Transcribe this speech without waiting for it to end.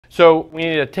So we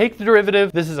need to take the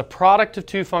derivative. This is a product of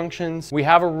two functions. We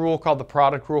have a rule called the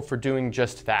product rule for doing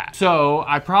just that. So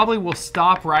I probably will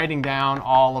stop writing down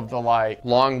all of the like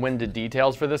long-winded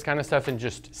details for this kind of stuff and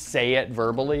just say it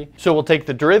verbally. So we'll take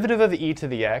the derivative of e to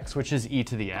the x, which is e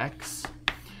to the x,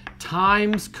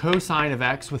 times cosine of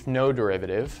x with no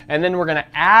derivative. And then we're gonna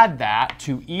add that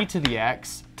to e to the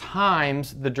x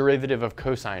times the derivative of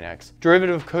cosine x.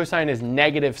 Derivative of cosine is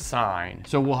negative sine.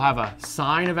 So we'll have a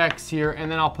sine of x here,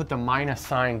 and then I'll put the minus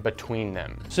sign between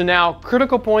them. So now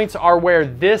critical points are where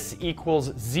this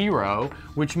equals 0,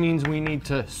 which means we need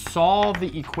to solve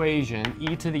the equation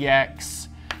e to the x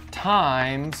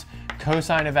times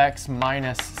cosine of x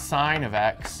minus sine of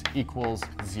x equals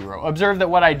 0. Observe that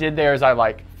what I did there is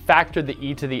I factored the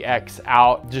e to the x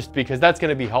out just because that's going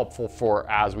to be helpful for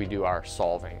as we do our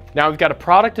solving. Now we've got a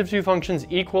product of two functions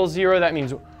equals 0. That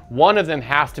means one of them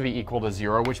has to be equal to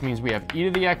 0, which means we have e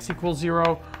to the x equals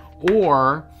 0,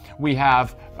 or we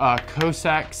have cos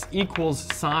x equals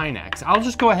sine x. I'll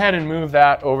just go ahead and move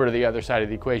that over to the other side of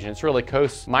the equation. It's really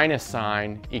cos minus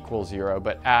sine equals 0,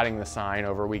 but adding the sine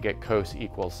over, we get cos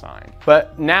equals sine.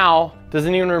 But now, does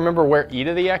anyone remember where e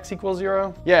to the x equals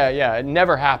 0? Yeah, it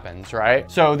never happens, right?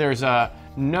 So there's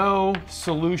no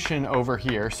solution over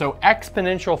here. So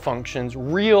exponential functions,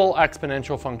 real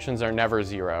exponential functions are never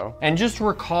 0. And just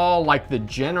recall like the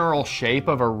general shape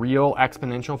of a real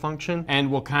exponential function, and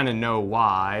we'll kind of know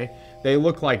why. They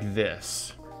look like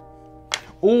this,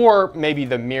 or maybe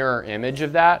the mirror image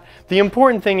of that. The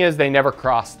important thing is they never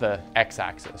cross the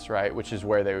x-axis, right? Which is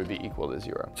where they would be equal to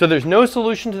 0. So there's no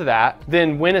solution to that.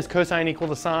 Then when is cosine equal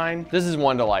to sine? This is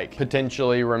one to like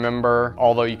potentially remember,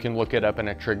 although you can look it up in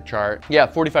a trig chart. Yeah,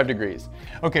 45 degrees.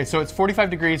 Okay, so it's 45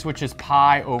 degrees, which is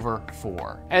pi over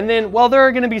 4. And then, well, there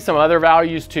are gonna be some other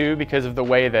values too because of the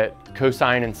way that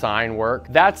cosine and sine work.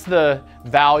 That's the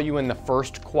value in the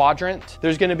first quadrant.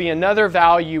 There's gonna be another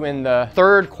value in the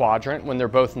third quadrant when they're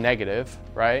both negative,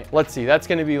 right? Let's see, that's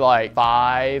gonna be like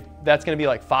 5, that's gonna be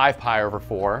like 5 pi over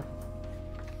 4.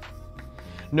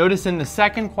 Notice in the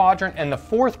second quadrant and the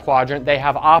fourth quadrant, they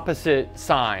have opposite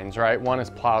signs, right? One is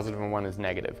positive and one is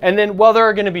negative. And then, well, there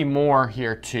are gonna be more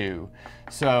here too.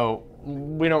 So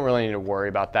we don't really need to worry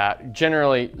about that.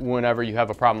 Generally, whenever you have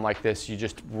a problem like this, you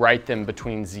just write them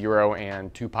between 0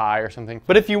 and 2 pi or something.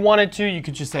 But if you wanted to, you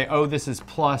could just say, oh, this is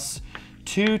plus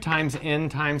 2 times n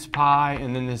times pi,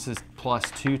 and then this is plus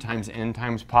 2 times n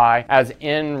times pi, as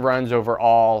n runs over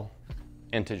all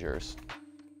integers.